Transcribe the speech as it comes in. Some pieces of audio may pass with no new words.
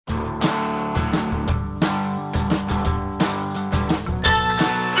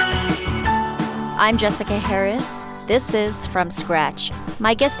I'm Jessica Harris. This is From Scratch.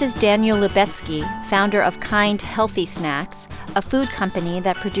 My guest is Daniel Lubetsky, founder of Kind Healthy Snacks, a food company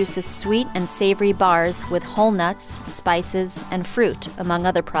that produces sweet and savory bars with whole nuts, spices, and fruit, among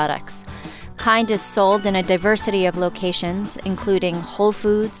other products. Kind is sold in a diversity of locations, including Whole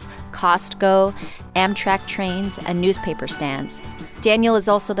Foods, Costco, Amtrak trains, and newspaper stands. Daniel is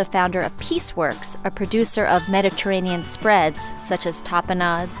also the founder of Peaceworks, a producer of Mediterranean spreads such as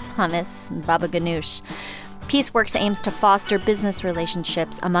tapenades, hummus, and baba ganoush. Peaceworks aims to foster business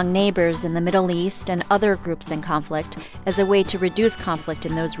relationships among neighbors in the Middle East and other groups in conflict as a way to reduce conflict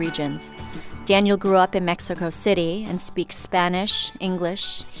in those regions. Daniel grew up in Mexico City and speaks Spanish,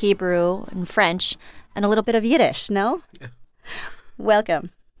 English, Hebrew, and French, and a little bit of Yiddish, no? Yeah.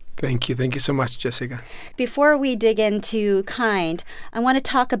 Welcome. Thank you. Thank you so much, Jessica. Before we dig into Kind, I want to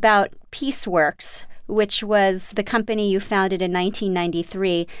talk about Peaceworks, which was the company you founded in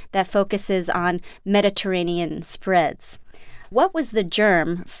 1993 that focuses on Mediterranean spreads. What was the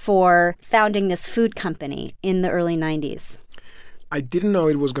germ for founding this food company in the early 90s? I didn't know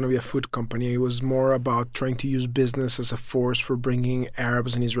it was going to be a food company. It was more about trying to use business as a force for bringing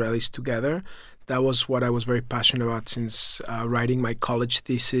Arabs and Israelis together. That was what I was very passionate about since writing my college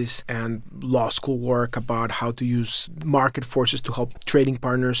thesis and law school work about how to use market forces to help trading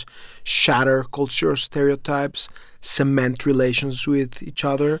partners shatter cultural stereotypes, cement relations with each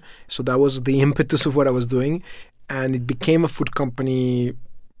other. So that was the impetus of what I was doing. And it became a food company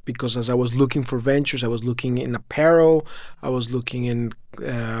because as I was looking for ventures, I was looking in apparel, I was looking in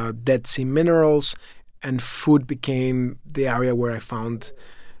Dead Sea minerals, and food became the area where I found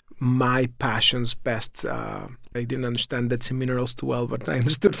my passions best. I didn't understand Dead Sea minerals too well, but I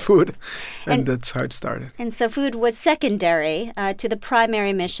understood food, and that's how it started. And so food was secondary to the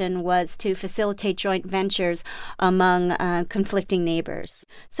primary mission was to facilitate joint ventures among conflicting neighbors.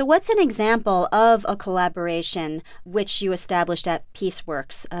 So what's an example of a collaboration which you established at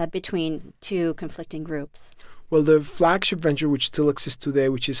Peaceworks between two conflicting groups? Well, the flagship venture, which still exists today,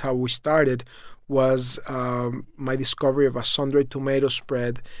 which is how we started, was my discovery of a sun-dried tomato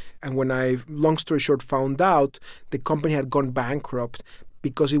spread. And when I, long story short, found out the company had gone bankrupt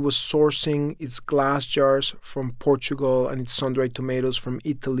because it was sourcing its glass jars from Portugal and its sun-dried tomatoes from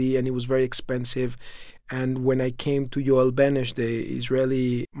Italy, and it was very expensive. And when I came to Yoel Benesh, the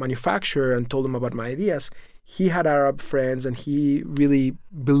Israeli manufacturer, and told him about my ideas, he had Arab friends and he really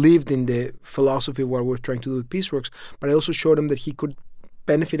believed in the philosophy of what we're trying to do with Peaceworks. But I also showed him that he could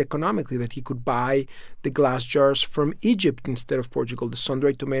benefit economically, that he could buy the glass jars from Egypt instead of Portugal, the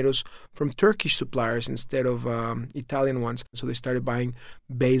sun-dried tomatoes from Turkish suppliers instead of Italian ones. So they started buying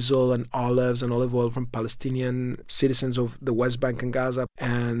basil and olives and olive oil from Palestinian citizens of the West Bank and Gaza,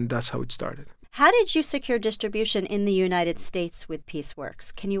 and that's how it started. How did you secure distribution in the United States with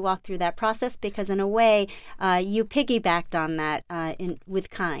Peaceworks? Can you walk through that process? Because in a way, you piggybacked on that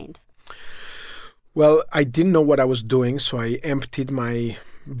with Kind. Well, I didn't know what I was doing, so I emptied my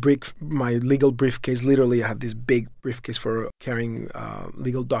legal briefcase. Literally, I had this big briefcase for carrying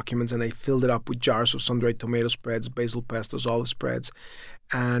legal documents, and I filled it up with jars of sun-dried tomato spreads, basil pestos, olive spreads.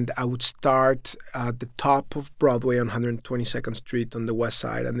 And I would start at the top of Broadway on 122nd Street on the west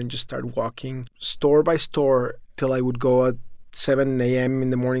side, and then just start walking store by store till I would go at 7 a.m. in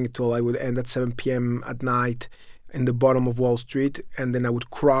the morning till I would end at 7 p.m. at night in the bottom of Wall Street, and then I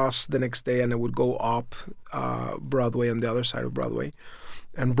would cross the next day and I would go up Broadway on the other side of Broadway.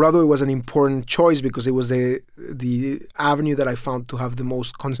 And Broadway was an important choice because it was the avenue that I found to have the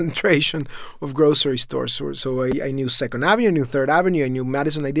most concentration of grocery stores. So I knew 2nd Avenue, I knew 3rd Avenue, I knew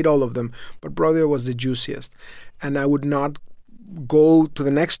Madison, I did all of them, but Broadway was the juiciest. And I would not go to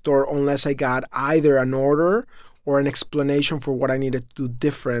the next store unless I got either an order or an explanation for what I needed to do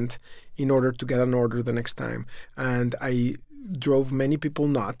different in order to get an order the next time. And I drove many people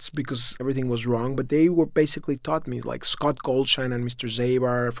nuts because everything was wrong, but they were basically taught me, like Scott Goldshine and Mr.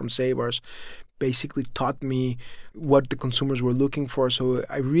 Zabar from Zabar's basically taught me what the consumers were looking for. So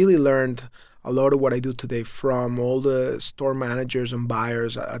I really learned a lot of what I do today from all the store managers and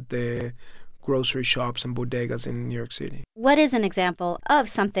buyers at the grocery shops and bodegas in New York City. What is an example of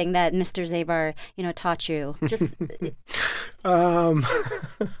something that Mr. Zabar, taught you? Just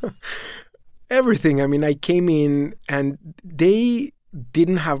everything. I mean, I came in and they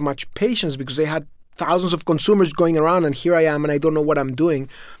didn't have much patience because they had thousands of consumers going around, and here I am and I don't know what I'm doing.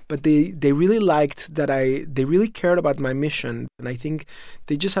 But they really liked that they really cared about my mission. And I think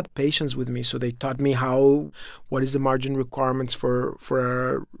they just had patience with me. So they taught me what is the margin requirements for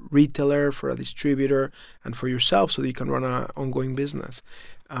a retailer, for a distributor, and for yourself so that you can run an ongoing business.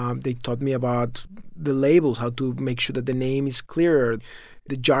 They taught me about the labels, how to make sure that the name is clearer.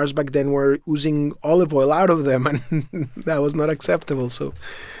 The jars back then were oozing olive oil out of them, and that was not acceptable. So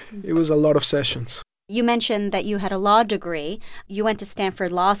it was a lot of sessions. You mentioned that you had a law degree. You went to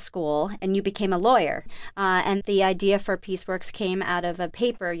Stanford Law School and you became a lawyer. And the idea for PeaceWorks came out of a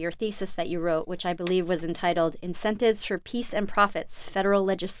paper, your thesis that you wrote, which I believe was entitled Incentives for Peace and Profits, Federal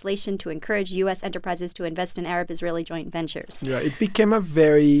Legislation to Encourage U.S. Enterprises to Invest in Arab-Israeli Joint Ventures. Yeah, it became a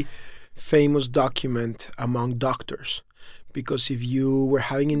very famous document among doctors. Because if you were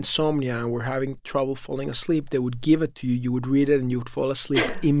having insomnia and were having trouble falling asleep, they would give it to you. You would read it and you would fall asleep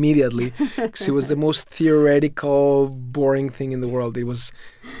immediately. Because it was the most theoretical, boring thing in the world. It was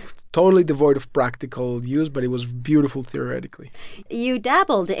totally devoid of practical use, but it was beautiful theoretically. You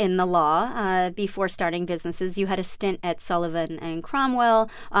dabbled in the law before starting businesses. You had a stint at Sullivan and Cromwell.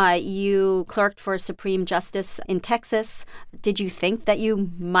 You clerked for Supreme Justice in Texas. Did you think that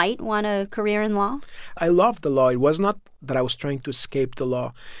you might want a career in law? I loved the law. It was not that I was trying to escape the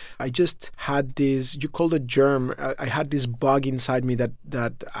law. I just had this, you call it germ, I had this bug inside me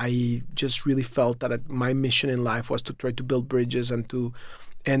that I just really felt that my mission in life was to try to build bridges and to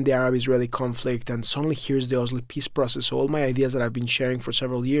end the Arab-Israeli conflict. And suddenly here's the Oslo peace process. So all my ideas that I've been sharing for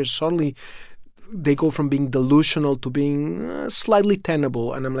several years, suddenly they go from being delusional to being slightly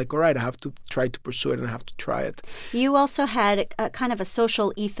tenable. And I'm like, all right, I have to try to pursue it and I have to try it. You also had a kind of a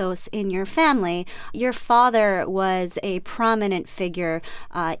social ethos in your family. Your father was a prominent figure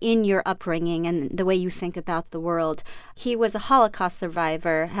in your upbringing and the way you think about the world. He was a Holocaust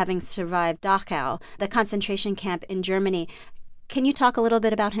survivor, having survived Dachau, the concentration camp in Germany. Can you talk a little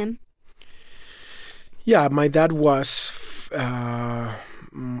bit about him? Yeah, my dad was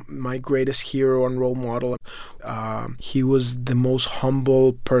my greatest hero and role model. He was the most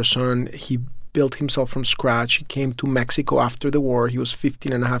humble person. He built himself from scratch. He came to Mexico after the war. He was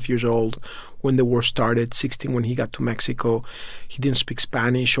 15 and a half years old when the war started, 16 when he got to Mexico. He didn't speak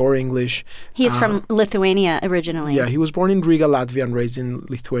Spanish or English. He's from Lithuania originally. Yeah, he was born in Riga, Latvia, and raised in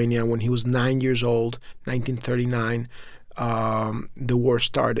Lithuania. When he was 9 years old, 1939, the war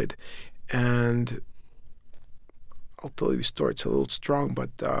started. And I'll tell you the story. It's a little strong, but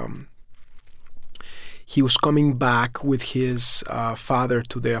he was coming back with his father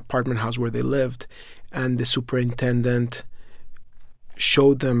to the apartment house where they lived, and the superintendent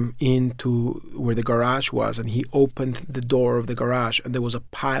showed them into where the garage was, and he opened the door of the garage, and there was a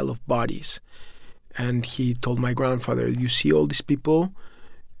pile of bodies. And he told my grandfather, you see all these people?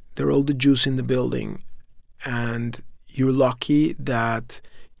 They're all the Jews in the building, and you're lucky that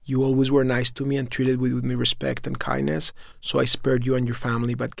you always were nice to me and treated with me respect and kindness, so I spared you and your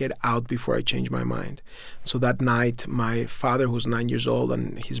family, but get out before I change my mind. So that night, my father, who was 9 years old,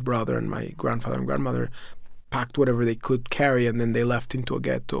 and his brother and my grandfather and grandmother packed whatever they could carry, and then they left into a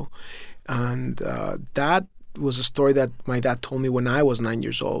ghetto. And that was a story that my dad told me when I was 9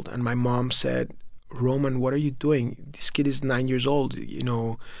 years old. And my mom said, Roman, what are you doing? This kid is 9 years old. You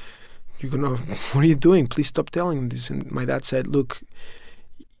know, what are you doing? Please stop telling him this. And my dad said, look,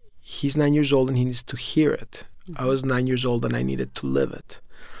 he's 9 years old and he needs to hear it. I was 9 years old and I needed to live it.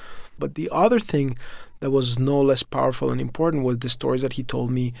 But the other thing that was no less powerful and important was the stories that he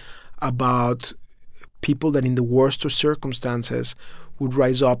told me about people that in the worst of circumstances would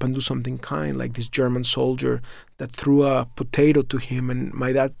rise up and do something kind, like this German soldier that threw a potato to him. And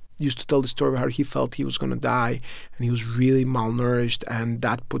my dad used to tell the story of how he felt he was going to die and he was really malnourished, and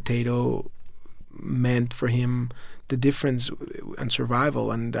that potato meant for him the difference and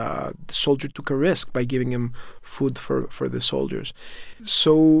survival, and the soldier took a risk by giving him food for the soldiers.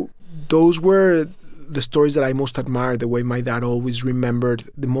 So those were the stories that I most admired, the way my dad always remembered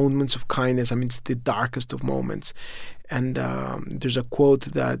the moments of kindness. I mean, it's the darkest of moments. And there's a quote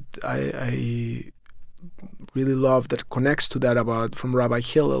that I really love that connects to that from Rabbi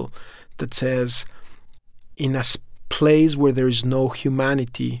Hillel that says, in a place where there is no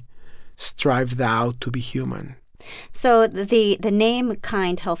humanity, strive thou to be human. So the name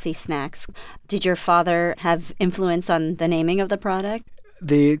Kind Healthy Snacks, did your father have influence on the naming of the product?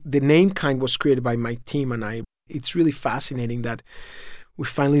 The name Kind was created by my team and I. It's really fascinating that we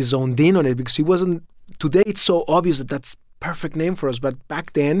finally zoned in on it, because it wasn't, today it's so obvious that that's perfect name for us, but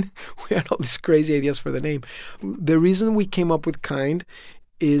back then we had all these crazy ideas for the name. The reason we came up with Kind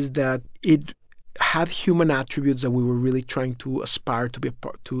is that it had human attributes that we were really trying to aspire to be a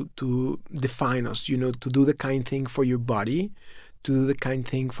part, to define us, to do the kind thing for your body, to do the kind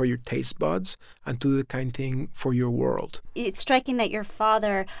thing for your taste buds and to do the kind thing for your world. It's striking that your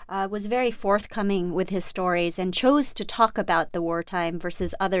father was very forthcoming with his stories and chose to talk about the wartime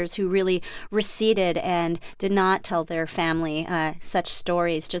versus others who really receded and did not tell their family such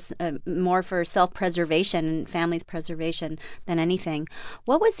stories, just more for self-preservation and family's preservation than anything.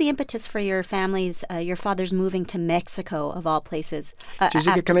 What was the impetus for your father's moving to Mexico, of all places?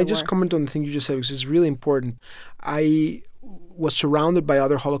 Jessica, can I just comment on the thing you just said, because it's really important. I was surrounded by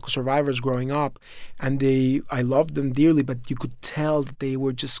other Holocaust survivors growing up, and I loved them dearly, but you could tell that they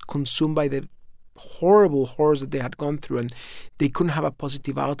were just consumed by the horrible horrors that they had gone through, and they couldn't have a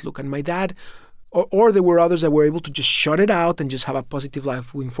positive outlook. And my dad, or there were others that were able to just shut it out and just have a positive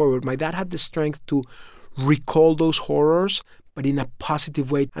life moving forward. My dad had the strength to recall those horrors, but in a positive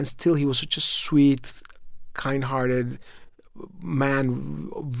way. And still, he was such a sweet, kind-hearted man,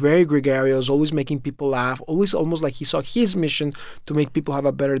 very gregarious, always making people laugh, always almost like he saw his mission to make people have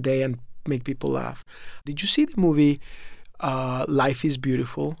a better day and make people laugh. Did you see the movie Life is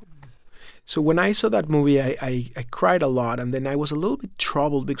Beautiful? So when I saw that movie, I cried a lot, and then I was a little bit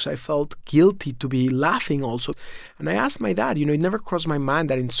troubled because I felt guilty to be laughing also. And I asked my dad, it never crossed my mind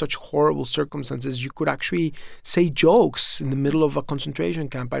that in such horrible circumstances you could actually say jokes in the middle of a concentration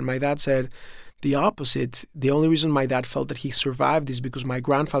camp. And my dad said the opposite. The only reason my dad felt that he survived is because my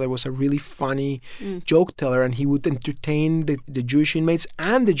grandfather was a really funny joke teller, and he would entertain the Jewish inmates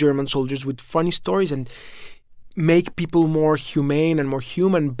and the German soldiers with funny stories and make people more humane and more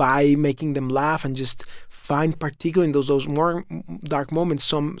human by making them laugh and just find, particularly in those more dark moments,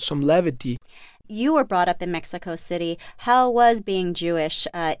 some levity. You were brought up in Mexico City. How was being Jewish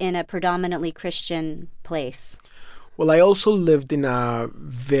in a predominantly Christian place? Well, I also lived in a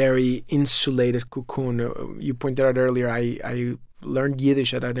very insulated cocoon. You pointed out earlier, I learned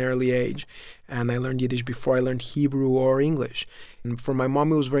Yiddish at an early age, and I learned Yiddish before I learned Hebrew or English. And for my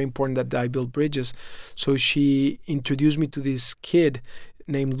mom, it was very important that I build bridges. So she introduced me to this kid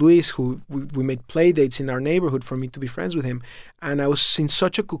named Luis, who we made play dates in our neighborhood for me to be friends with him. And I was in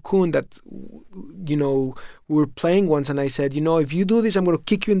such a cocoon that, we were playing once, and I said, if you do this, I'm going to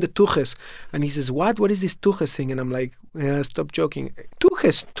kick you in the tuches. And he says, what? What is this tuches thing? And I'm like, stop joking.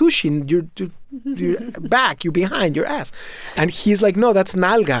 Tuches, tushin, you're back, you're behind, your ass. And he's like, no, that's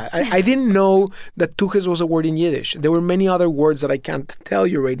nalga. I didn't know that tuches was a word in Yiddish. There were many other words that I can't tell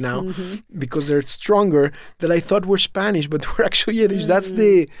you right now because they're stronger that I thought were Spanish, but were actually Yiddish. That's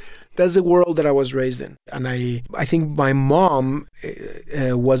the world that I was raised in. And I think my mom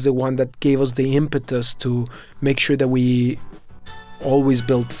was the one that gave us the impetus to make sure that we always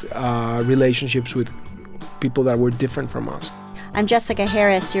built relationships with people that were different from us. I'm Jessica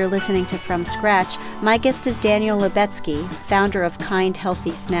Harris. You're listening to From Scratch. My guest is Daniel Lubetsky, founder of Kind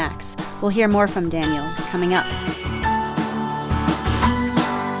Healthy Snacks. We'll hear more from Daniel coming up.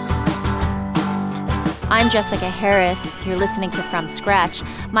 I'm Jessica Harris. You're listening to From Scratch.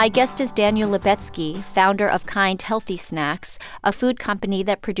 My guest is Daniel Lubetsky, founder of Kind Healthy Snacks, a food company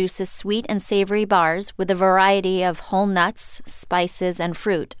that produces sweet and savory bars with a variety of whole nuts, spices, and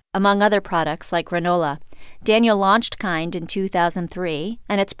fruit, among other products like granola. Daniel launched Kind in 2003,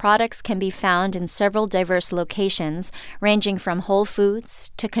 and its products can be found in several diverse locations, ranging from Whole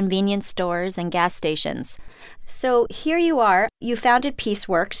Foods to convenience stores and gas stations. So here you are. You founded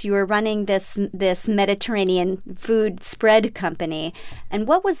Peaceworks. You were running this Mediterranean food spread company. And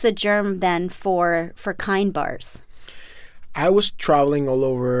what was the germ then for Kind bars? I was traveling all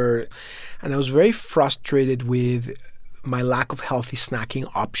over, and I was very frustrated with my lack of healthy snacking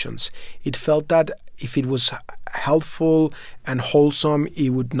options. It felt that if it was healthful and wholesome,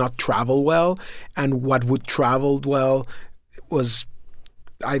 it would not travel well. And what would travel well was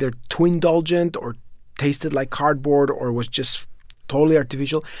either too indulgent or tasted like cardboard or was just totally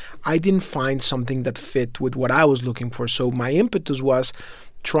artificial. I didn't find something that fit with what I was looking for. So my impetus was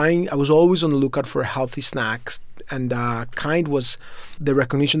I was always on the lookout for healthy snacks. And Kind was the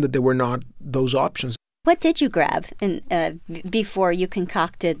recognition that there were not those options. What did you grab before you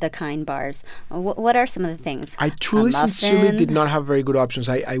concocted the Kind bars? What are some of the things? I truly, sincerely did not have very good options.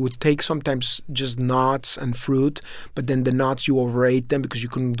 I would take sometimes just nuts and fruit, but then the nuts, you overate them because you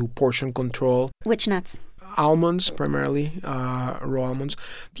couldn't do portion control. Which nuts? Almonds, primarily, raw almonds.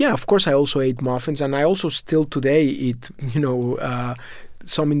 Yeah, of course, I also ate muffins, and I also still today eat,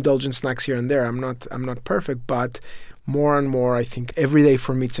 some indulgent snacks here and there. I'm not perfect, but more and more, I think every day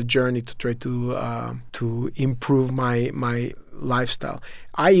for me it's a journey to try to improve my lifestyle.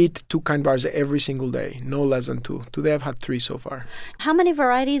 I eat 2 Kind bars every single day, no less than 2. Today I've had 3 so far. How many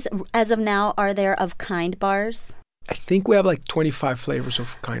varieties as of now are there of Kind bars? I think we have like 25 flavors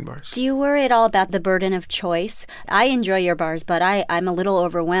of Kind bars. Do you worry at all about the burden of choice? I enjoy your bars, but I'm a little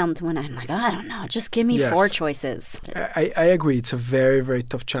overwhelmed when I'm like, oh, I don't know, just give me 4 choices. I agree. It's a very, very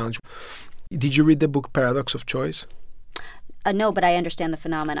tough challenge. Did you read the book Paradox of Choice? No, but I understand the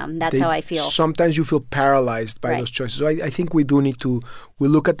phenomenon. That's how I feel. Sometimes you feel paralyzed by those choices. So I think we do need to, we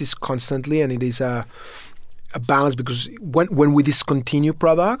look at this constantly, and it is a balance, because when we discontinue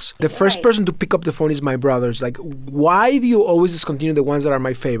products, the first person to pick up the phone is my brother. It's like, why do you always discontinue the ones that are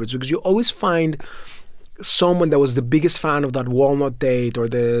my favorites? Because you always find someone that was the biggest fan of that walnut date or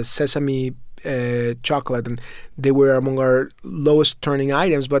the sesame chocolate, and they were among our lowest turning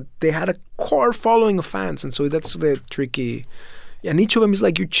items, but they had a core following of fans, and so that's the tricky. And each of them is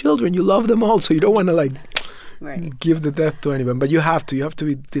like your children. You love them all, so you don't want to like give the death to anyone, but you have to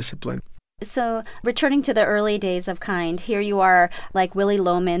be disciplined. So, returning to the early days of Kind, here you are, like Willy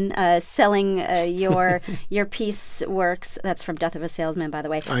Loman, selling your piece works. That's from Death of a Salesman, by the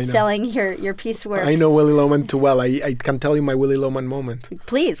way. I know. Selling your piece works. I know Willy Loman too well. I can tell you my Willy Loman moment.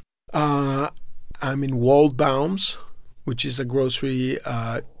 Please. I'm in Waldbaum's, which is a grocery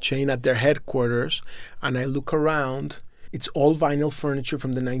chain at their headquarters, and I look around. It's all vinyl furniture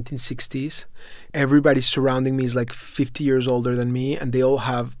from the 1960s. Everybody surrounding me is like 50 years older than me, and they all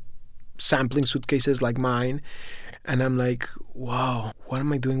have sampling suitcases like mine. And I'm like, wow, what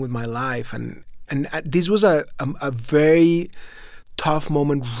am I doing with my life? And this was a very tough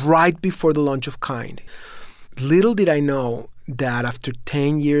moment right before the launch of Kind. Little did I know that after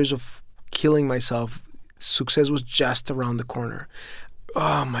 10 years of killing myself, success was just around the corner.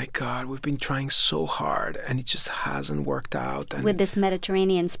 Oh my God, we've been trying so hard and it just hasn't worked out. And with this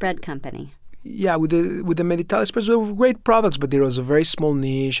Mediterranean spread company. Yeah, with the Mediterranean spreads, they were great products, but there was a very small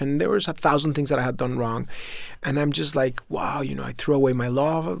niche, and there was 1,000 things that I had done wrong. And I'm just like, wow, I threw away my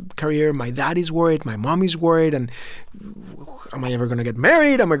law career. My dad is worried. My mom is worried. And am I ever going to get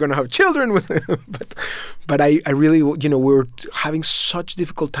married? Am I going to have children? But I really, we were having such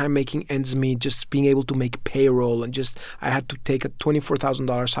difficult time making ends meet, just being able to make payroll. And just, I had to take a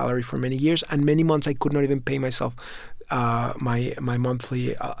 $24,000 salary for many years. And many months I could not even pay myself my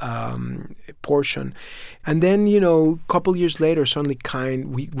monthly portion. And then, a couple years later, suddenly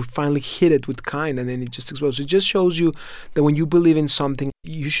Kind, we finally hit it with Kind, and then it just explodes. It just shows you that when you believe in something,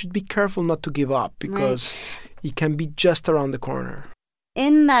 you should be careful not to give up, because it can be just around the corner.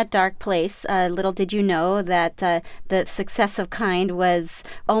 In that dark place, little did you know that the success of Kind was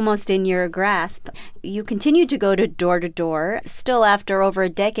almost in your grasp. You continued to go door to door, still after over a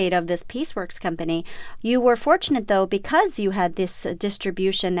decade of this Pieceworks company. You were fortunate, though, because you had this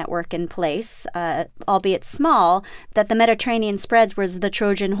distribution network in place, albeit small, that the Mediterranean spreads was the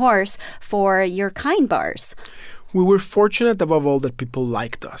Trojan horse for your Kind bars. We were fortunate, above all, that people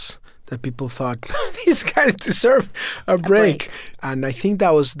liked us. That people thought, these guys deserve a break. And I think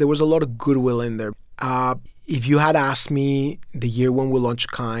there was a lot of goodwill in there. If you had asked me the year when we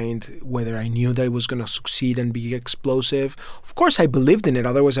launched Kind, whether I knew that it was going to succeed and be explosive, of course I believed in it.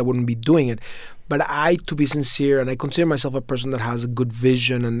 Otherwise, I wouldn't be doing it. But to be sincere, and I consider myself a person that has a good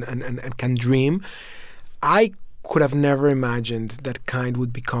vision and can dream, I could have never imagined that Kind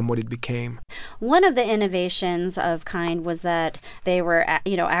would become what it became. One of the innovations of Kind was that they were,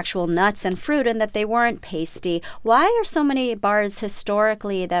 actual nuts and fruit, and that they weren't pasty. Why are so many bars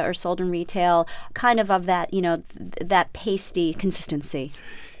historically that are sold in retail kind of that, that pasty consistency?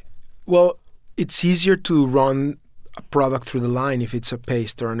 Well, it's easier to run a product through the line if it's a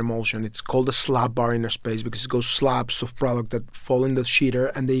paste or an emulsion. It's called a slab bar in our space because it goes slabs of product that fall in the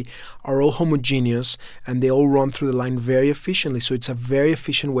sheeter, and they are all homogeneous and they all run through the line very efficiently. So it's a very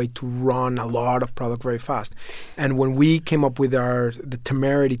efficient way to run a lot of product very fast. And when we came up with the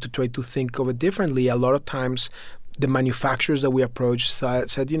temerity to try to think of it differently, a lot of times the manufacturers that we approached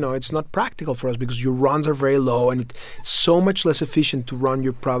said, it's not practical for us because your runs are very low and it's so much less efficient to run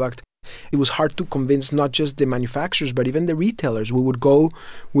your product. It was hard to convince not just the manufacturers, but even the retailers. We would go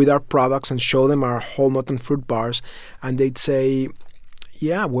with our products and show them our whole nut and fruit bars, and they'd say,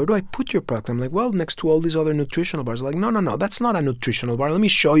 yeah, where do I put your product? I'm like, well, next to all these other nutritional bars. They're like, no, that's not a nutritional bar. Let me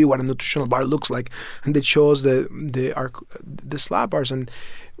show you what a nutritional bar looks like. And they'd show us the slab bars, and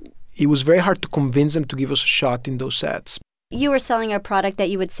it was very hard to convince them to give us a shot in those sets. You were selling a product that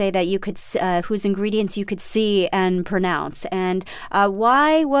you would say that you could, whose ingredients you could see and pronounce. And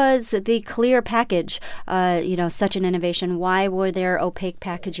why was the clear package, such an innovation? Why were there opaque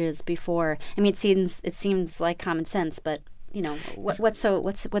packages before? I mean, it seems like common sense, but what's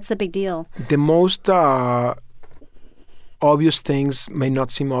the big deal? The most obvious things may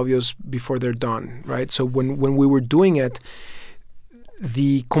not seem obvious before they're done, right? So when we were doing it,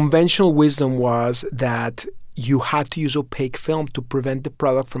 the conventional wisdom was that you had to use opaque film to prevent the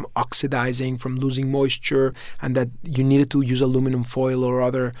product from oxidizing, from losing moisture, and that you needed to use aluminum foil or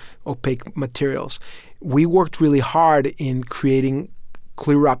other opaque materials. We worked really hard in creating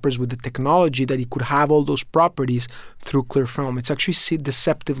clear wrappers with the technology that it could have all those properties through clear film. It's actually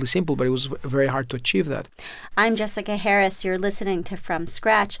deceptively simple, but it was very hard to achieve that. I'm Jessica Harris. You're listening to From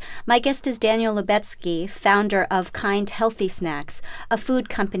Scratch. My guest is Daniel Lubetsky, founder of Kind Healthy Snacks, a food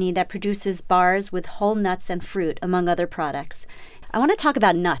company that produces bars with whole nuts and fruit, among other products. I want to talk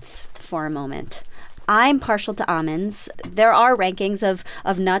about nuts for a moment. I'm partial to almonds. There are rankings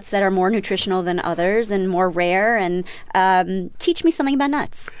of nuts that are more nutritional than others and more rare. And teach me something about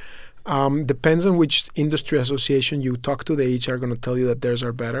nuts. Depends on which industry association you talk to. They each are going to tell you that theirs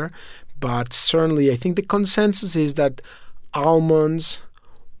are better. But certainly, I think the consensus is that almonds,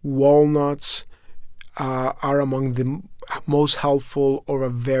 walnuts are among the most helpful or a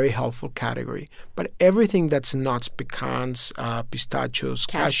very helpful category. But everything that's nuts, pecans, pistachios,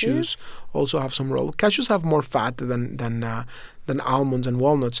 cashews also have some role. Cashews have more fat than almonds and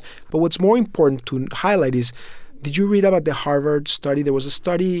walnuts. But what's more important to highlight is, did you read about the Harvard study? There was a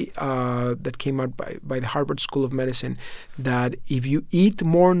study that came out by the Harvard School of Medicine that if you eat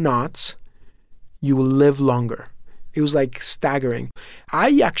more nuts, you will live longer. It was like staggering.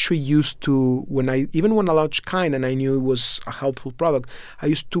 I actually used to, even when I launched Kind and I knew it was a healthful product, I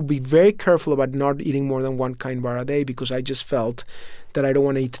used to be very careful about not eating more than one Kind bar a day because I just felt that I don't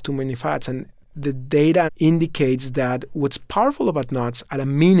want to eat too many fats. And the data indicates that what's powerful about nuts at a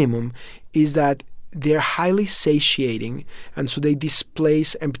minimum is that they're highly satiating, and so they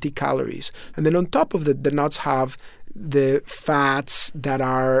displace empty calories. And then on top of that, the nuts have the fats that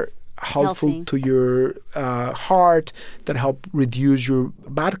are helpful Healthy. To your heart, that help reduce your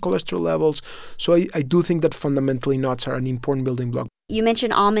bad cholesterol levels. So I do think that fundamentally nuts are an important building block. You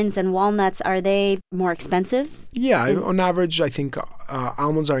mentioned almonds and walnuts. Are they more expensive? Yeah, on average, I think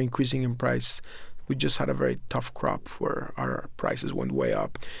almonds are increasing in price. We just had a very tough crop where our prices went way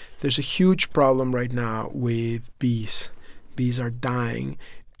up. There's a huge problem right now with bees. Bees are dying,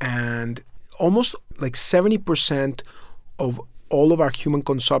 and almost like 70% of all of our human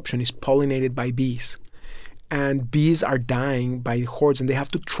consumption is pollinated by bees. And bees are dying by hordes, and they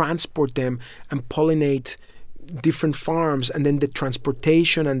have to transport them and pollinate different farms. And then the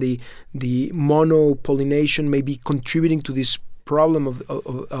transportation and the monopollination may be contributing to this problem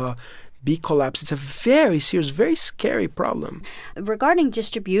of bee collapse. It's a very serious, very scary problem. Regarding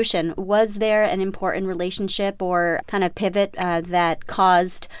distribution, was there an important relationship or kind of pivot that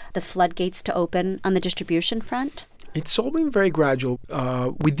caused the floodgates to open on the distribution front? It's all been very gradual.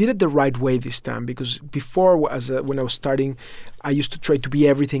 We did it the right way this time because before, when I was starting, I used to try to be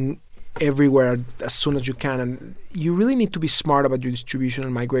everything everywhere as soon as you can. And you really need to be smart about your distribution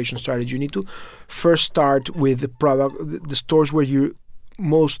and migration strategy. You need to first start with the product, the stores where your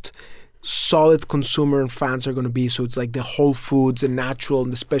most solid consumer and fans are going to be. So it's like the Whole Foods, the natural,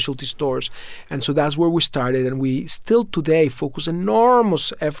 and the specialty stores. And so that's where we started. And we still today focus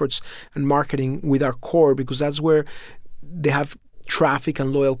enormous efforts and marketing with our core because that's where they have traffic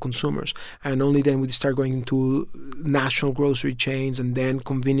and loyal consumers. And only then we start going into national grocery chains and then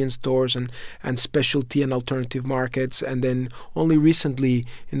convenience stores and specialty and alternative markets. And then only recently,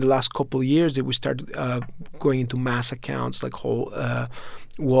 in the last couple of years, did we start going into mass accounts like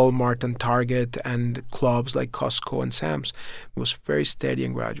Walmart and Target and clubs like Costco and Sam's. It was very steady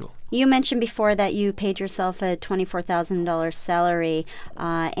and gradual. You mentioned before that you paid yourself a $24,000 salary,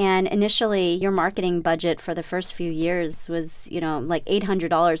 and initially your marketing budget for the first few years was, like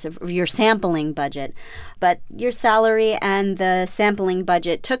 $800 of your sampling budget. But your salary and the sampling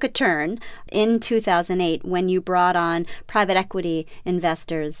budget took a turn in 2008 when you brought on private equity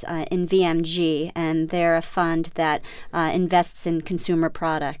investors in VMG, and they're a fund that invests in consumer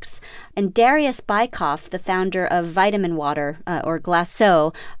products. And Darius Bykoff, the founder of Vitamin Water, or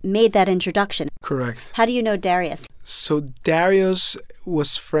Glasso, made that introduction. Correct. How do you know Darius? So Darius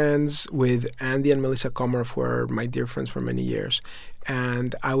was friends with Andy and Melissa Komarov, who are my dear friends for many years.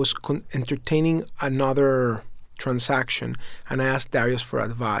 And I was entertaining another transaction, and I asked Darius for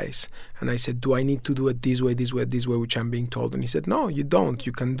advice. And I said, do I need to do it this way, which I'm being told? And he said, no, you don't.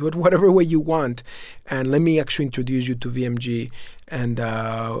 You can do it whatever way you want. And let me actually introduce you to VMG, and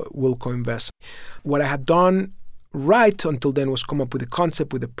we'll co-invest. What I had done right until then was come up with a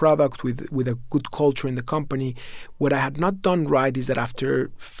concept, with a product, with a good culture in the company. What I had not done right is that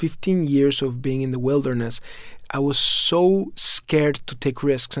after 15 years of being in the wilderness, I was so scared to take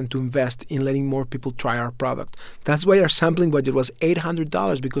risks and to invest in letting more people try our product. That's why our sampling budget was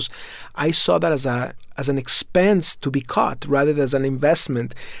 $800, because I saw that as an expense to be cut rather than as an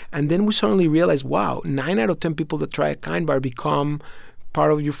investment. And then we suddenly realized, wow, 9 out of 10 people that try a Kind Bar become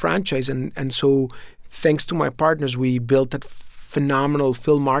part of your franchise. And so thanks to my partners, we built a phenomenal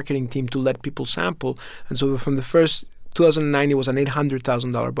field marketing team to let people sample. And so from the first 2009, it was an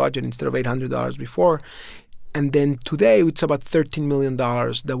 $800,000 budget instead of $800 before. And then today, it's about $13 million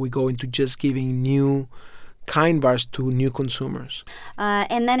that we go into just giving new Kind Bars to new consumers.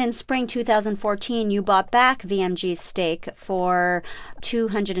 And then in spring 2014, you bought back VMG's stake for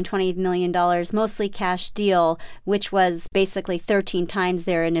 $220 million, mostly cash deal, which was basically 13 times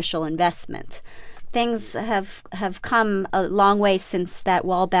their initial investment. Things have come a long way since that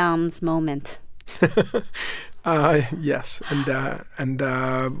Walbaum's moment. Yes, and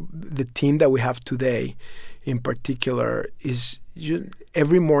the team that we have today, in particular, is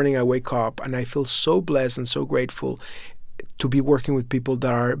every morning I wake up and I feel so blessed and so grateful to be working with people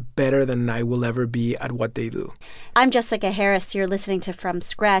that are better than I will ever be at what they do. I'm Jessica Harris. You're listening to From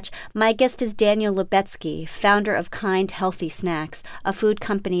Scratch. My guest is Daniel Lubetsky, founder of Kind Healthy Snacks, a food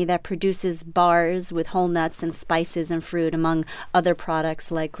company that produces bars with whole nuts and spices and fruit, among other products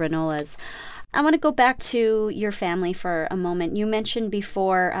like granolas. I want to go back to your family for a moment. You mentioned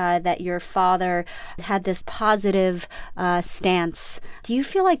before that your father had this positive stance. Do you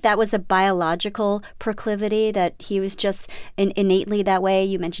feel like that was a biological proclivity, that he was just innately that way?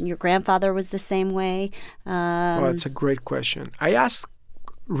 You mentioned your grandfather was the same way. Well, that's a great question. I ask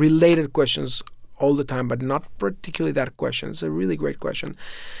related questions all the time, but not particularly that question. It's a really great question.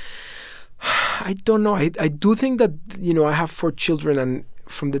 I don't know. I do think that, I have 4 children, and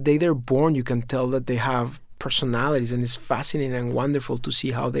from the day they're born, you can tell that they have personalities, and it's fascinating and wonderful to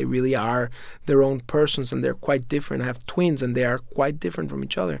see how they really are their own persons, and they're quite different. I have twins, and they are quite different from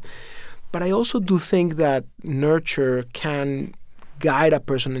each other. But I also do think that nurture can guide a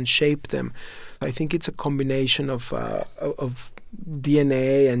person and shape them. I think it's a combination of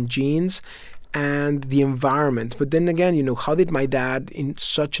DNA and genes and the environment. But then again, how did my dad in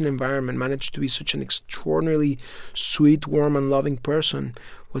such an environment manage to be such an extraordinarily sweet, warm, and loving person?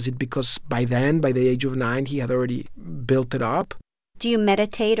 Was it because by the age of 9, he had already built it up? Do you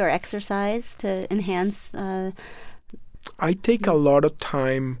meditate or exercise to enhance? I take a lot of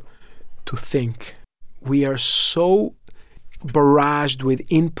time to think. We are so barraged with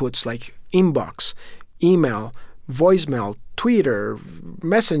inputs like inbox, email, voicemail, Twitter,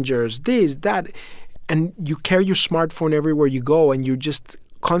 messengers, this, that, and you carry your smartphone everywhere you go, and you're just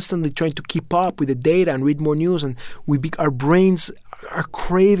constantly trying to keep up with the data and read more news, and our brains are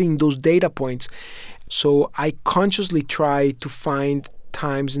craving those data points. So I consciously try to find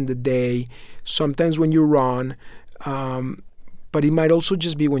times in the day, sometimes when you run, but it might also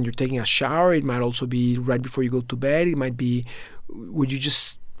just be when you're taking a shower. It might also be right before you go to bed. It might be when you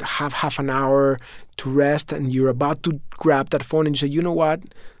just have half an hour to rest and you're about to grab that phone and you say, you know what,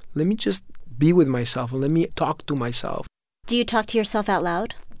 let me just be with myself and let me talk to myself. Do you talk to yourself out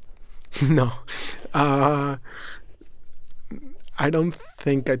loud? No. I don't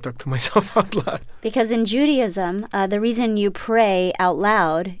think I talk to myself out loud. Because in Judaism, the reason you pray out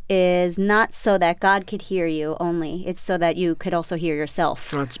loud is not so that God could hear you only. It's so that you could also hear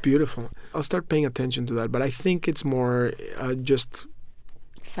yourself. That's beautiful. I'll start paying attention to that. But I think it's more just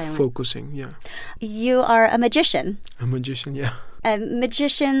silent. Focusing, yeah. You are a magician. A magician, yeah.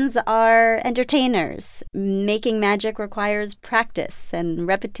 Magicians are entertainers. Making magic requires practice and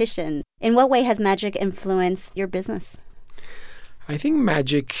repetition. In what way has magic influenced your business? I think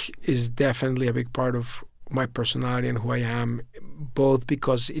magic is definitely a big part of my personality and who I am, both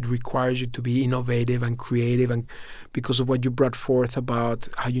because it requires you to be innovative and creative, and because of what you brought forth about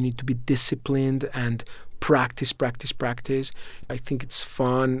how you need to be disciplined and practice. I think it's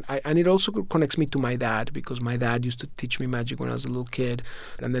fun. And it also connects me to my dad, because my dad used to teach me magic when I was a little kid.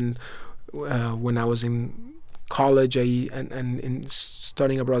 And then when I was in college and in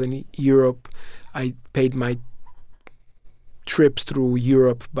studying abroad in Europe, I paid my trips through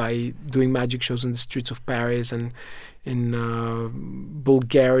Europe by doing magic shows in the streets of Paris and in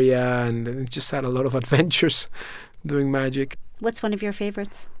Bulgaria, and just had a lot of adventures doing magic. What's one of your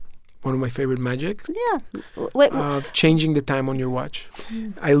favorites? One of my favorite magic? Yeah. Changing the time on your watch.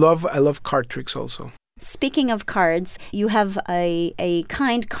 I love card tricks also. Speaking of cards, you have a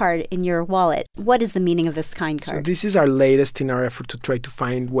kind card in your wallet. What is the meaning of this kind card? So this is our latest in our effort to try to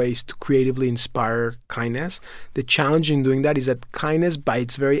find ways to creatively inspire kindness. The challenge in doing that is that kindness, by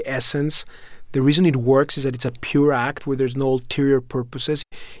its very essence, the reason it works is that it's a pure act where there's no ulterior purposes.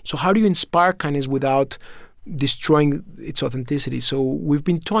 So how do you inspire kindness without destroying its authenticity? So we've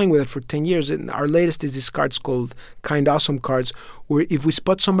been toying with it for 10 years, and our latest is these cards called Kind Awesome cards, where if we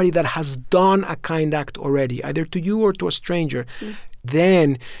spot somebody that has done a kind act already, either to you or to a stranger,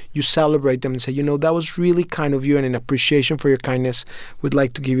 then you celebrate them and say, that was really kind of you, and in appreciation for your kindness, we'd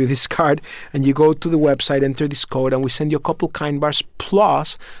like to give you this card. And you go to the website, enter this code, and we send you a couple kind bars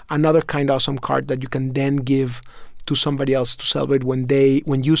plus another Kind Awesome card that you can then give to somebody else to celebrate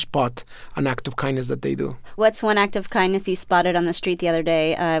when you spot an act of kindness that they do. What's one act of kindness you spotted on the street the other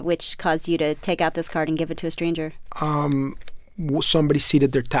day, which caused you to take out this card and give it to a stranger? Somebody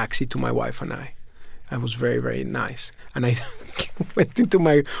seated their taxi to my wife and I. That was very, very nice. And I went into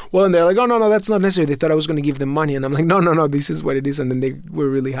my wallet, and they're like, oh, no, that's not necessary. They thought I was going to give them money. And I'm like, no, this is what it is. And then they were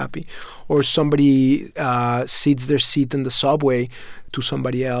really happy. Or somebody seats their seat in the subway to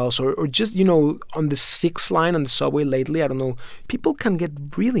somebody else. Or just, on the 6th line on the subway lately, I don't know, people can get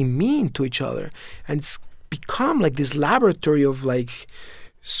really mean to each other. And it's become like this laboratory of like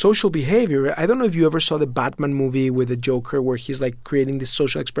social behavior. I don't know if you ever saw the Batman movie with the Joker where he's like creating these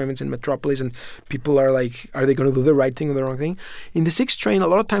social experiments in Metropolis and people are like, are they going to do the right thing or the wrong thing? In the 6th train, a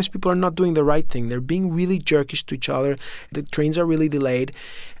lot of times people are not doing the right thing. They're being really jerkish to each other. The trains are really delayed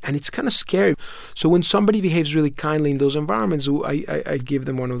and it's kind of scary. So when somebody behaves really kindly in those environments, I give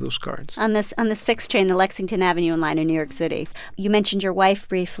them one of those cards. On the 6th train, the Lexington Avenue line in New York City, you mentioned your wife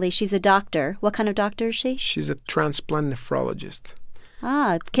briefly. She's a doctor. What kind of doctor is she? She's a transplant nephrologist.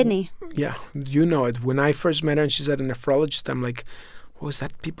 Ah, kidney. Yeah, you know it. When I first met her and she said a nephrologist, I'm like, oh, is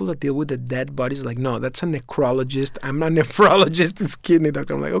that people that deal with the dead bodies? Like, no, that's a necrologist. I'm not a nephrologist. It's kidney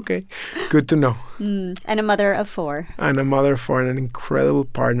doctor. I'm like, okay, good to know. And a mother of 4. And a mother of 4 and an incredible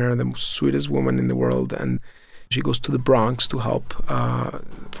partner, the sweetest woman in the world. And she goes to the Bronx to help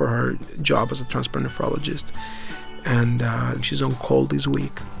for her job as a transplant nephrologist. And she's on call this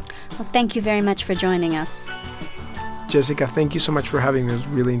week. Well, thank you very much for joining us. Jessica, thank you so much for having those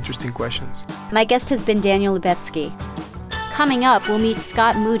really interesting questions. My guest has been Daniel Lubetsky. Coming up, we'll meet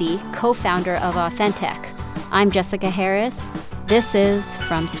Scott Moody, co-founder of AuthenTec. I'm Jessica Harris. This is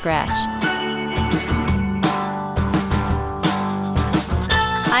From Scratch.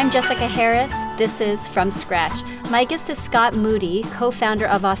 I'm Jessica Harris. This is From Scratch. My guest is Scott Moody, co-founder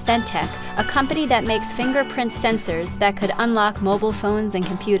of AuthenTec, a company that makes fingerprint sensors that could unlock mobile phones and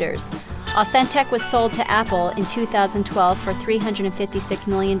computers. AuthenTec was sold to Apple in 2012 for $356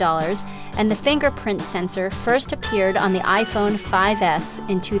 million, and the fingerprint sensor first appeared on the iPhone 5S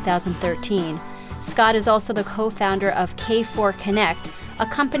in 2013. Scott is also the co-founder of K4 Connect, a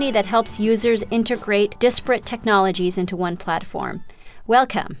company that helps users integrate disparate technologies into one platform.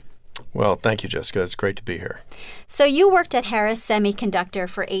 Welcome. Well, thank you, Jessica. It's great to be here. So you worked at Harris Semiconductor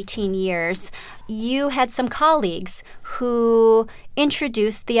for 18 years. You had some colleagues who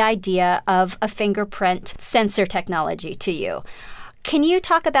introduced the idea of a fingerprint sensor technology to you. Can you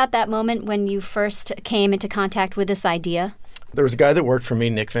talk about that moment when you first came into contact with this idea? There was a guy that worked for me,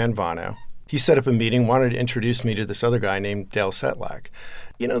 Nick Van Vano. He set up a meeting, wanted to introduce me to this other guy named Dale Setlak.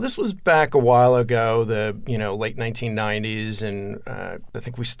 This was back a while ago, the late 1990s, and I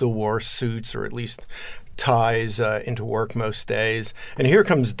think we still wore suits or at least ties into work most days. And here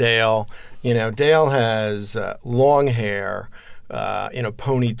comes Dale. Dale has long hair in a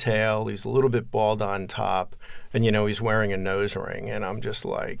ponytail. He's a little bit bald on top, and he's wearing a nose ring. And I'm just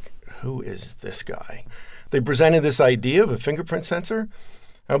like, who is this guy? They presented this idea of a fingerprint sensor.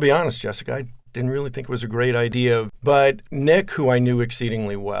 I'll be honest, Jessica, I didn't really think it was a great idea. But Nick, who I knew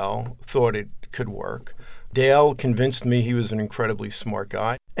exceedingly well, thought it could work. Dale convinced me he was an incredibly smart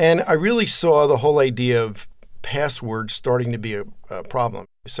guy. And I really saw the whole idea of passwords starting to be a problem.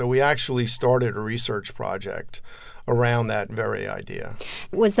 So we actually started a research project around that very idea.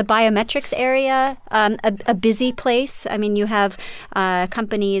 Was the biometrics area a busy place? I mean, you have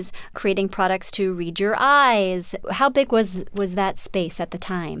companies creating products to read your eyes. How big was that space at the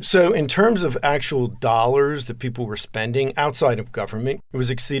time? So in terms of actual dollars that people were spending outside of government, it was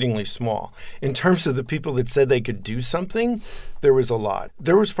exceedingly small. In terms of the people that said they could do something, there was a lot.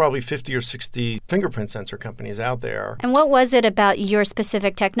 There was probably 50 or 60 fingerprint sensor companies out there. And what was it about your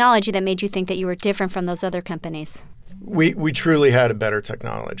specific technology that made you think that you were different from those other companies? We truly had a better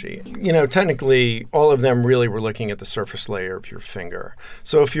technology. Technically, all of them really were looking at the surface layer of your finger.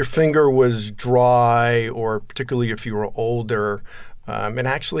 So if your finger was dry, or particularly if you were older, and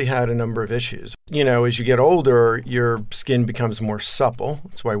actually had a number of issues. You know, as you get older, your skin becomes more supple.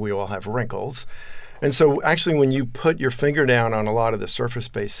 That's why we all have wrinkles. And so actually when you put your finger down on a lot of the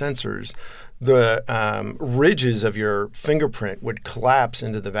surface-based sensors, the ridges of your fingerprint would collapse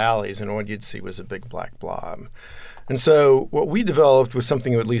into the valleys, and all you'd see was a big black blob. And so what we developed was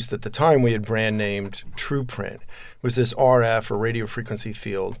something, at least at the time, we had brand named TruePrint. It was this RF or radio frequency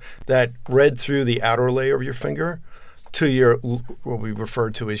field that read through the outer layer of your finger to your, what we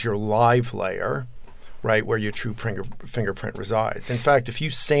refer to as your live layer, right, where your true fingerprint resides. In fact, if you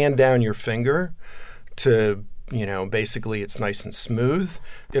sand down your finger to, you know, basically it's nice and smooth,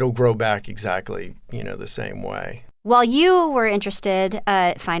 it'll grow back exactly, you know, the same way. While you were interested,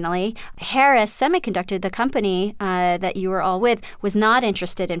 finally, Harris Semiconductor, the company that you were all with, was not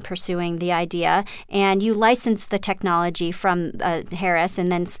interested in pursuing the idea, and you licensed the technology from Harris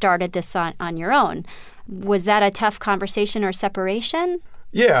and then started this on your own. Was that a tough conversation or separation?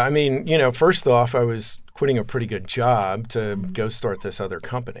 Yeah, I mean, you know, first off, I was quitting a pretty good job to go start this other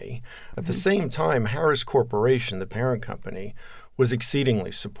company. At the same time, Harris Corporation, the parent company, was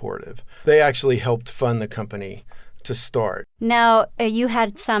exceedingly supportive. They actually helped fund the company to start. Now, you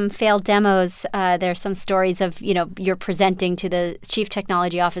had some failed demos. There's some stories of, you know, you're presenting to the chief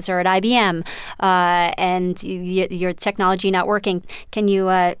technology officer at IBM and your technology not working. Can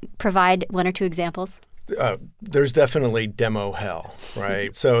you provide one or two examples? There's definitely demo hell,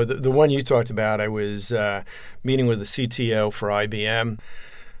 right? So the one you talked about, I was meeting with the CTO for IBM.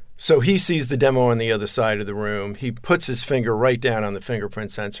 So he sees the demo on the other side of the room. He puts his finger right down on the fingerprint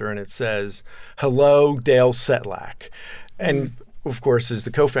sensor, and it says, "Hello, Dale Setlak." And, of course, is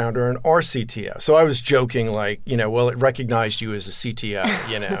the co-founder and our CTO. So I was joking like, you know, well, it recognized you as a CTO,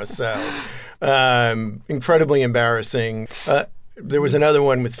 you know. So incredibly embarrassing. There was another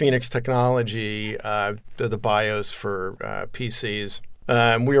one with Phoenix Technology, the BIOS for PCs.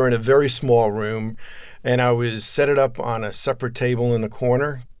 We were in a very small room, and I was set it up on a separate table in the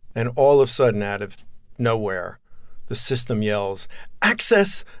corner. And all of a sudden, out of nowhere, the system yells,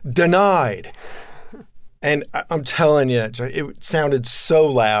 "Access denied." And I'm telling you, it sounded so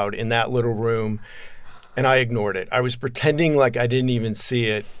loud in that little room, and I ignored it. I was pretending like I didn't even see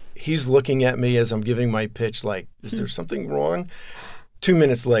it. He's looking at me as I'm giving my pitch like, is there something wrong? 2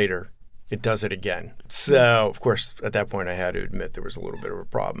 minutes later, it does it again. So, of course, at that point, I had to admit there was a little bit of a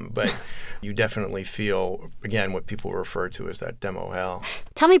problem. But you definitely feel, again, what people refer to as that demo hell.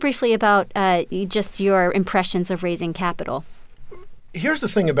 Tell me briefly about just your impressions of raising capital. Here's the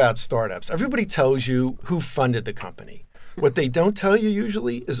thing about startups. Everybody tells you who funded the company. What they don't tell you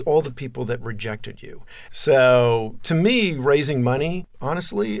usually is all the people that rejected you. So to me, raising money,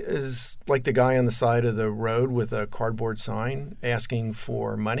 honestly, is like the guy on the side of the road with a cardboard sign asking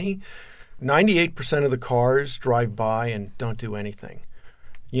for money. 98% of the cars drive by and don't do anything.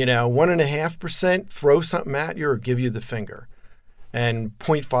 You know, 1.5% throw something at you or give you the finger. And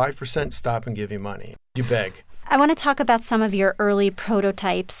 0.5% stop and give you money. You beg. I want to talk about some of your early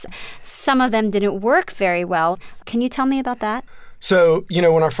prototypes. Some of them didn't work very well. Can you tell me about that? So, you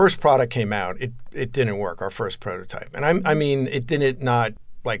know, when our first product came out, it didn't work, our first prototype. And I mean, it didn't not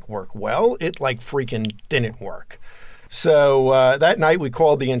like work well. It like freaking didn't work. So that night we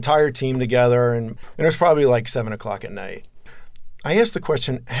called the entire team together, and it was probably like 7 o'clock at night. I asked the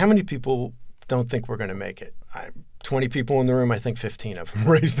question, how many people don't think we're going to make it? 20 people in the room, I think 15 of them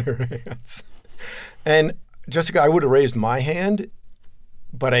raised their hands. And Jessica, I would have raised my hand,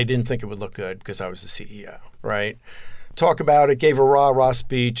 but I didn't think it would look good because I was the CEO, right? Talk about it, gave a rah-rah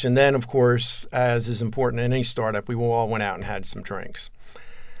speech, and then, of course, as is important in any startup, we all went out and had some drinks.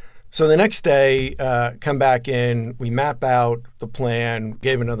 So the next day, come back in, we map out the plan,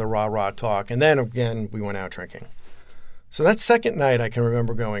 gave another rah-rah talk, and then again, we went out drinking. So that second night, I can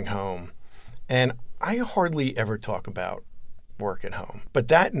remember going home, and I hardly ever talk about work at home. But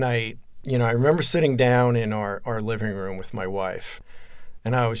that night, you know, I remember sitting down in our living room with my wife,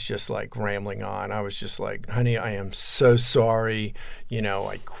 and I was just like rambling on. I was just like, honey, I am so sorry. You know,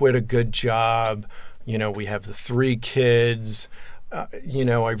 I quit a good job. You know, we have the 3 kids. You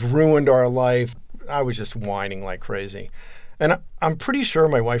know, I've ruined our life. I was just whining like crazy. And I'm pretty sure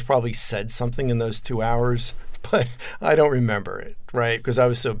my wife probably said something in those 2 hours, but I don't remember it, right? Because I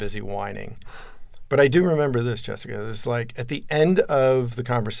was so busy whining. But I do remember this, Jessica. It was like at the end of the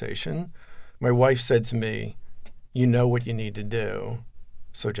conversation, my wife said to me, "You know what you need to do,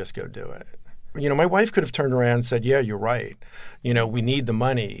 so just go do it." You know, my wife could have turned around and said, "Yeah, you're right. You know, we need the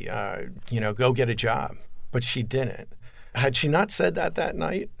money. You know, go get a job." But she didn't. Had she not said that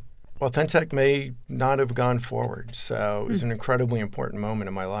night, AuthenTec may not have gone forward. So it was an incredibly important moment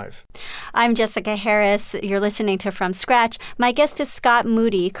in my life. I'm Jessica Harris. You're listening to From Scratch. My guest is Scott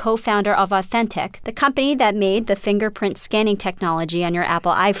Moody, co-founder of AuthenTec, the company that made the fingerprint scanning technology on your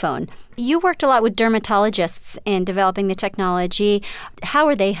Apple iPhone. You worked a lot with dermatologists in developing the technology. How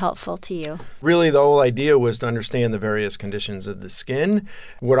were they helpful to you? Really, the whole idea was to understand the various conditions of the skin.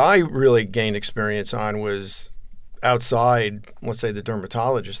 What I really gained experience on was outside, let's say, the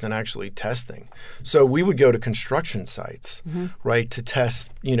dermatologist and actually testing. So we would go to construction sites, right, to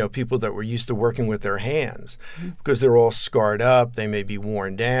test, people that were used to working with their hands because they're all scarred up. They may be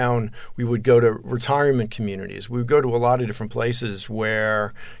worn down. We would go to retirement communities. We would go to a lot of different places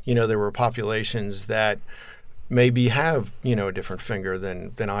where, there were populations that maybe have, a different finger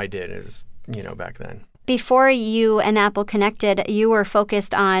than I did as, back then. Before you and Apple connected, you were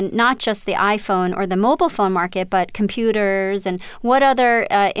focused on not just the iPhone or the mobile phone market, but computers. And what other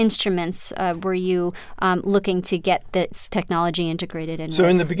instruments were you looking to get this technology integrated in? So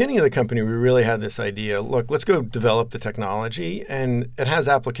in the beginning of the company, we really had this idea, look, let's go develop the technology. And it has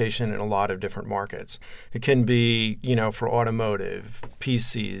application in a lot of different markets. It can be, for automotive,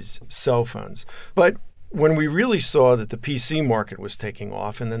 PCs, cell phones. But when we really saw that the PC market was taking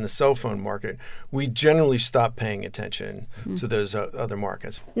off and then the cell phone market, we generally stopped paying attention to those other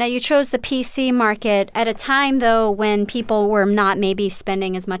markets. Now, you chose the PC market at a time, though, when people were not maybe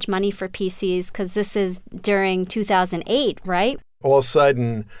spending as much money for PCs, because this is during 2008, right? All of a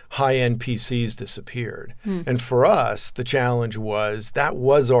sudden, high-end PCs disappeared. And for us, the challenge was that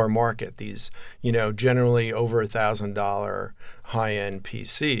was our market, these, generally over $1,000 high-end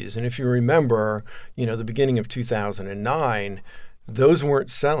PCs. And if you remember, the beginning of 2009, those weren't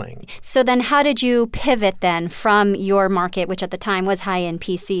selling. So then how did you pivot then from your market, which at the time was high-end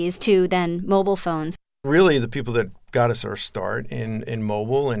PCs, to then mobile phones? Really, the people that got us our start in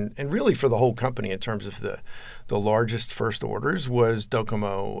mobile and really for the whole company in terms of the largest first orders was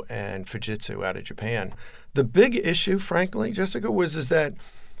Docomo and Fujitsu out of Japan. The big issue, frankly, Jessica, is that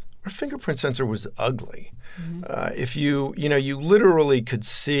our fingerprint sensor was ugly. If you literally could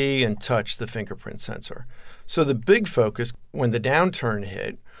see and touch the fingerprint sensor. So the big focus when the downturn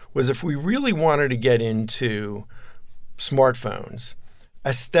hit was if we really wanted to get into smartphones,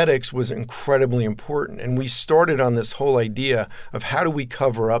 aesthetics was incredibly important. And we started on this whole idea of how do we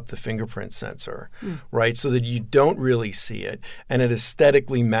cover up the fingerprint sensor, right? So that you don't really see it and it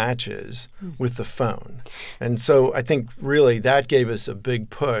aesthetically matches with the phone. And so I think really that gave us a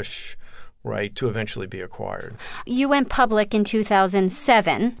big push, right, to eventually be acquired. You went public in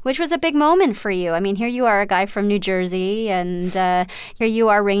 2007, which was a big moment for you. I mean, here you are, a guy from New Jersey, and here you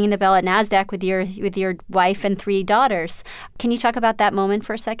are ringing the bell at NASDAQ with your wife and 3 daughters. Can you talk about that moment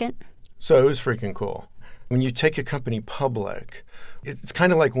for a second? So it was freaking cool. When you take a company public, it's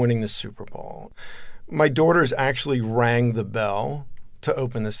kind of like winning the Super Bowl. My daughters actually rang the bell to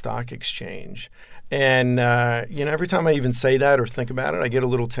open the stock exchange. And, every time I even say that or think about it, I get a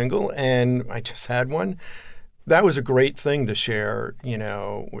little tingle, and I just had one. That was a great thing to share,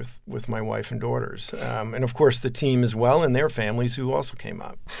 with my wife and daughters. And, of course, the team as well and their families who also came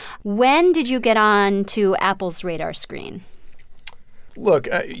up. When did you get on to Apple's radar screen? Look,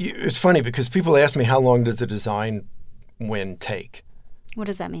 it's funny because people ask me how long does the design win take? What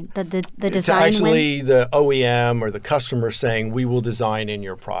does that mean? The design it's actually the OEM or the customer saying, we will design in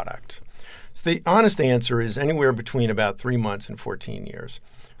your product. So the honest answer is anywhere between about 3 months and 14 years.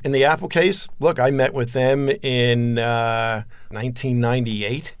 In the Apple case, look, I met with them in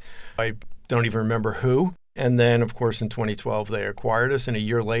 1998. I don't even remember who. And then, of course, in 2012, they acquired us. And a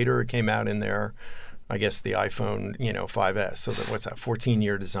year later, it came out in their, the iPhone, 5S. So what's that,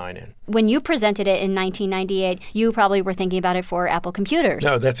 14-year design in. When you presented it in 1998, you probably were thinking about it for Apple computers.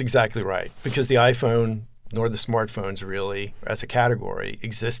 No, that's exactly right. Because the iPhone nor the smartphones really, as a category,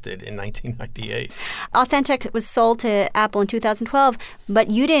 existed in 1998. AuthenTec was sold to Apple in 2012, but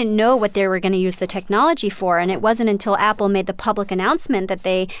you didn't know what they were going to use the technology for, and it wasn't until Apple made the public announcement that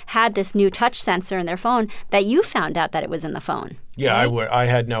they had this new touch sensor in their phone that you found out that it was in the phone. Yeah, right? I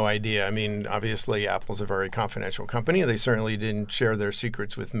had no idea. I mean, obviously, Apple's a very confidential company. They certainly didn't share their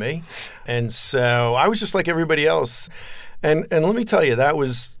secrets with me. And so I was just like everybody else. And let me tell you, that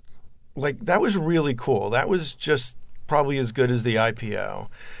was really cool. That was just probably as good as the IPO.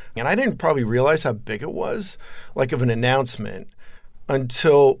 And I didn't probably realize how big it was, of an announcement,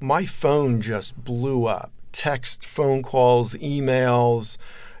 until my phone just blew up. Text, phone calls, emails,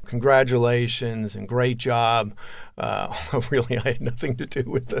 congratulations and great job. Really, I had nothing to do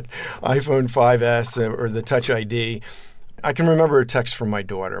with the iPhone 5S or the Touch ID. I can remember a text from my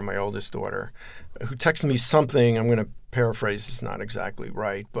daughter, my oldest daughter, who texted me something. I'm going to paraphrase is not exactly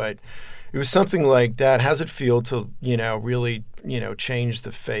right, but it was something like, Dad, how's it feel to, really, change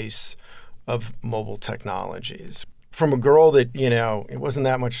the face of mobile technologies? From a girl that, it wasn't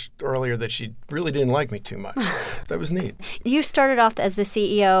that much earlier that she really didn't like me too much. That was neat. You started off as the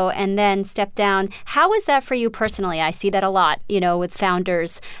CEO and then stepped down. How was that for you personally? I see that a lot, with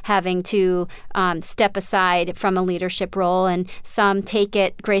founders having to step aside from a leadership role, and some take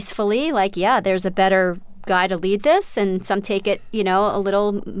it gracefully, like, yeah, there's a better guy to lead this, and some take it, a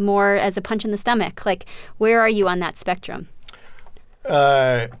little more as a punch in the stomach. Like, where are you on that spectrum?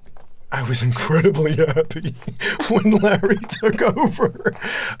 I was incredibly happy when Larry took over.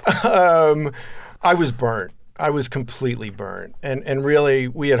 I was burnt. I was completely burnt. And really,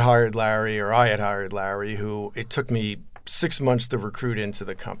 we had hired Larry, or I had hired Larry, who it took me 6 months to recruit into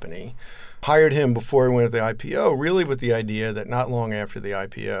the company. Hired him before I went to the IPO, really with the idea that not long after the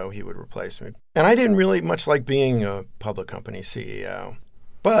IPO, he would replace me. And I didn't really much like being a public company CEO.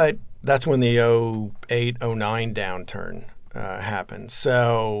 But that's when the 2008, 2009 downturn happened.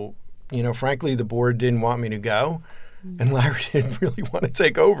 So, frankly, the board didn't want me to go, and Larry didn't really want to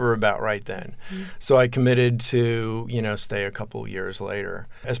take over about right then. So I committed to, stay a couple years later.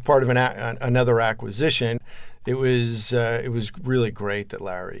 As part of another acquisition, it was really great that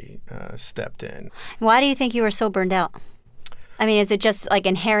Larry stepped in. Why do you think you were so burned out? I mean, is it just like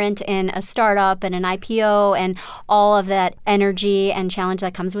inherent in a startup and an IPO and all of that energy and challenge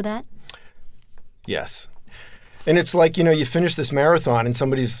that comes with that? Yes. And it's like, you finish this marathon and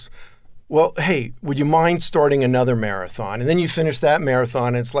somebody's, well, hey, would you mind starting another marathon? And then you finish that marathon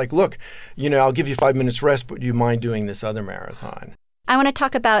and it's like, look, I'll give you 5 minutes rest, but do you mind doing this other marathon? I want to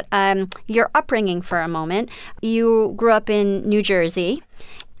talk about your upbringing for a moment. You grew up in New Jersey.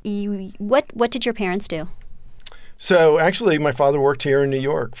 What did your parents do? So actually, my father worked here in New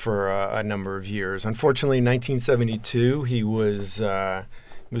York for a number of years. Unfortunately, in 1972, he was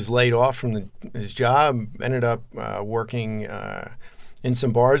laid off from his job, ended up working in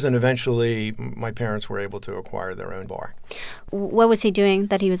some bars, and eventually my parents were able to acquire their own bar. What was he doing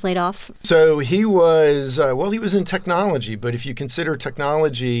that he was laid off? So he was, he was in technology, but if you consider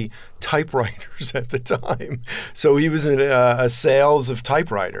technology, typewriters at the time. So he was in sales of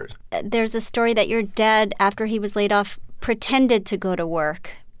typewriters. There's a story that your dad, after he was laid off, pretended to go to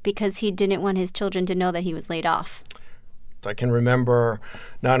work because he didn't want his children to know that he was laid off. I can remember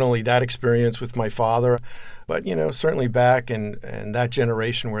not only that experience with my father, but, certainly back in that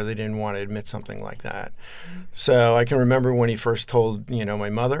generation where they didn't want to admit something like that. So I can remember when he first told, my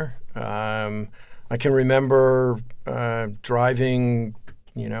mother. I can remember driving,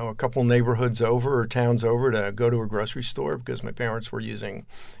 a couple neighborhoods over or towns over to go to a grocery store because my parents were using,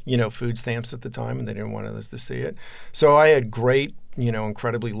 food stamps at the time and they didn't want us to see it. So I had great,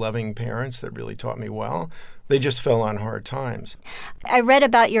 incredibly loving parents that really taught me well. They just fell on hard times. I read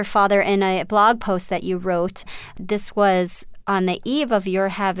about your father in a blog post that you wrote. This was on the eve of your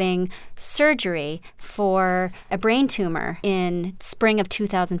having surgery for a brain tumor in spring of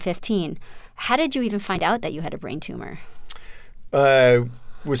 2015. How did you even find out that you had a brain tumor? I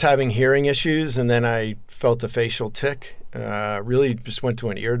was having hearing issues, and then I felt a facial tic. Really just went to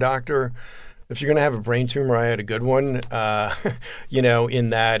an ear doctor. If you're going to have a brain tumor, I had a good one, in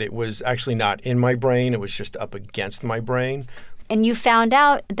that it was actually not in my brain. It was just up against my brain. And you found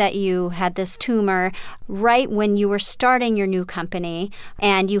out that you had this tumor right when you were starting your new company,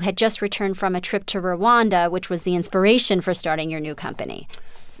 and you had just returned from a trip to Rwanda, which was the inspiration for starting your new company.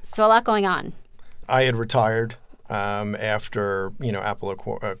 So a lot going on. I had retired. After, Apple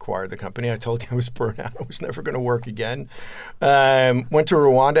acquired the company. I told you I was burnt out. I was never going to work again. Went to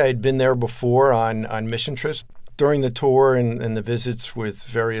Rwanda. I had been there before on mission trips. During the tour and the visits with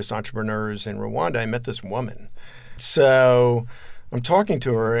various entrepreneurs in Rwanda, I met this woman. So I'm talking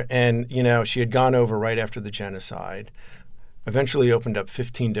to her, and, she had gone over right after the genocide, eventually opened up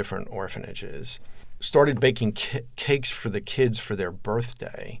 15 different orphanages, started baking cakes for the kids for their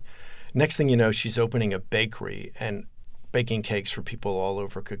birthday. Next thing you know, she's opening a bakery and baking cakes for people all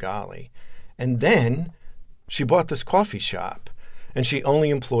over Kigali. And then she bought this coffee shop, and she only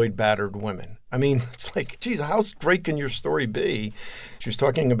employed battered women. I mean, it's like, geez, how great can your story be? She was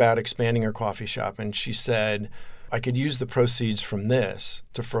talking about expanding her coffee shop, and she said, I could use the proceeds from this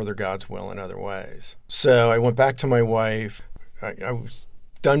to further God's will in other ways. So I went back to my wife. I was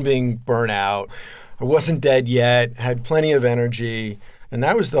done being burnt out. I wasn't dead yet, had plenty of energy. And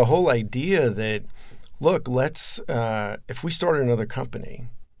that was the whole idea that, look, let's, if we start another company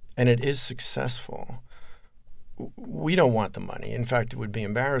and it is successful, we don't want the money. In fact, it would be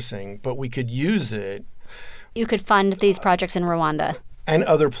embarrassing, but we could use it. You could fund these projects in Rwanda. and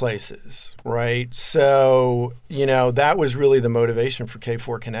other places, right? So, that was really the motivation for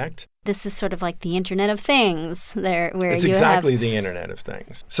K4 Connect. This is sort of like the Internet of Things, it's exactly the Internet of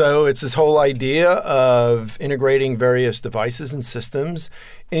Things. So it's this whole idea of integrating various devices and systems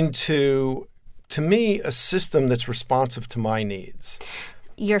into, to me, a system that's responsive to my needs.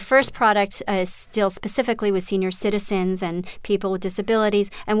 Your first product is still specifically with senior citizens and people with disabilities.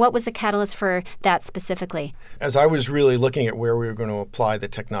 And what was the catalyst for that specifically? As I was really looking at where we were going to apply the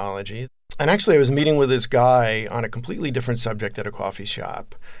technology, and actually I was meeting with this guy on a completely different subject at a coffee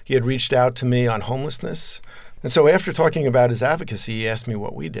shop. He had reached out to me on homelessness. And so after talking about his advocacy, he asked me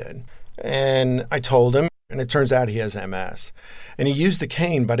what we did. And I told him, and it turns out he has MS. And he used a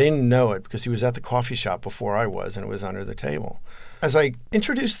cane, but I didn't know it because he was at the coffee shop before I was, and it was under the table. As I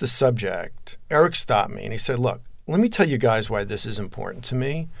introduced the subject, Eric stopped me and he said, look, let me tell you guys why this is important to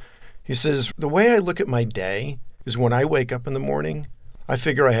me. He says, the way I look at my day is when I wake up in the morning, I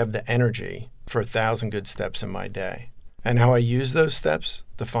figure I have the energy for 1,000 good steps in my day. And how I use those steps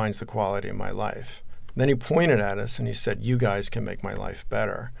defines the quality of my life. Then he pointed at us and he said, you guys can make my life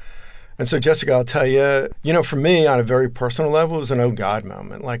better. And so, Jessica, I'll tell you, for me, on a very personal level, it was an oh God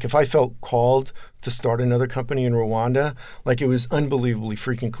moment. Like, if I felt called to start another company in Rwanda, like, it was unbelievably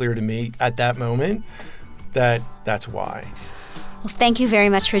freaking clear to me at that moment that that's why. Well, thank you very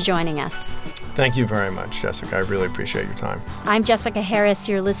much for joining us. Thank you very much, Jessica. I really appreciate your time. I'm Jessica Harris.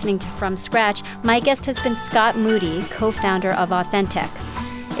 You're listening to From Scratch. My guest has been Scott Moody, co-founder of AuthenTec.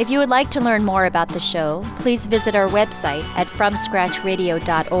 If you would like to learn more about the show, please visit our website at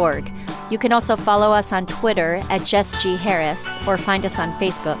FromScratchRadio.org. You can also follow us on Twitter at JessGHarris or find us on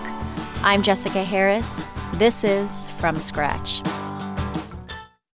Facebook. I'm Jessica Harris. This is From Scratch.